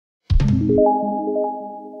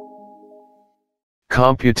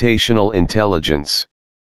Computational intelligence.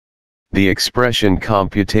 The expression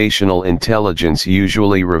computational intelligence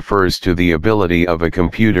usually refers to the ability of a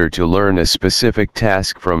computer to learn a specific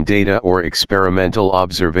task from data or experimental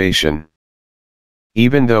observation.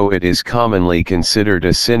 Even though it is commonly considered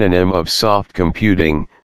a synonym of soft computing,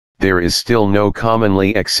 there is still no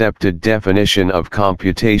commonly accepted definition of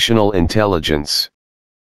computational intelligence.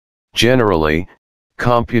 Generally,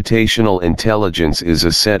 computational intelligence is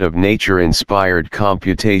a set of nature-inspired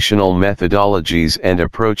computational methodologies and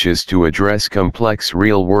approaches to address complex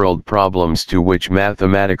real-world problems to which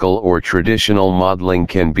mathematical or traditional modeling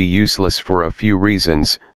can be useless for a few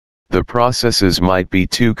reasons. The processes might be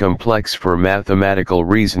too complex for mathematical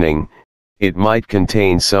reasoning, it might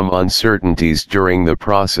contain some uncertainties during the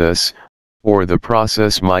process, or the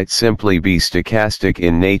process might simply be stochastic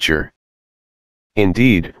in nature.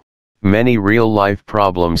 Indeed, many real-life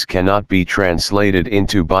problems cannot be translated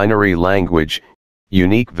into binary language,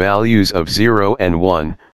 unique values of 0 and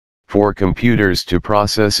 1, for computers to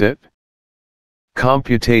process it.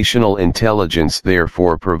 Computational intelligence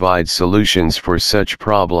therefore provides solutions for such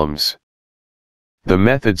problems. The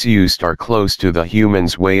methods used are close to the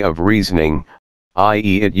human's way of reasoning,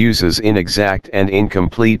 i.e., it uses inexact and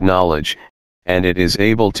incomplete knowledge, and it is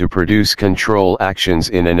able to produce control actions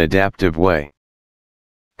in an adaptive way.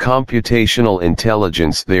 Computational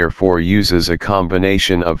intelligence therefore uses a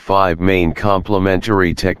combination of 5 main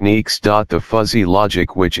complementary techniques. The fuzzy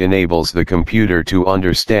logic, which enables the computer to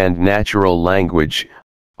understand natural language,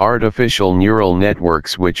 artificial neural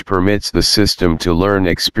networks, which permits the system to learn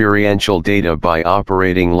experiential data by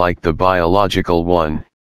operating like the biological one,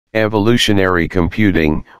 evolutionary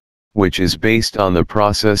computing, which is based on the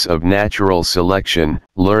process of natural selection,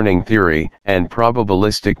 learning theory, and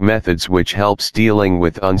probabilistic methods, which helps dealing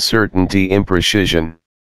with uncertainty imprecision.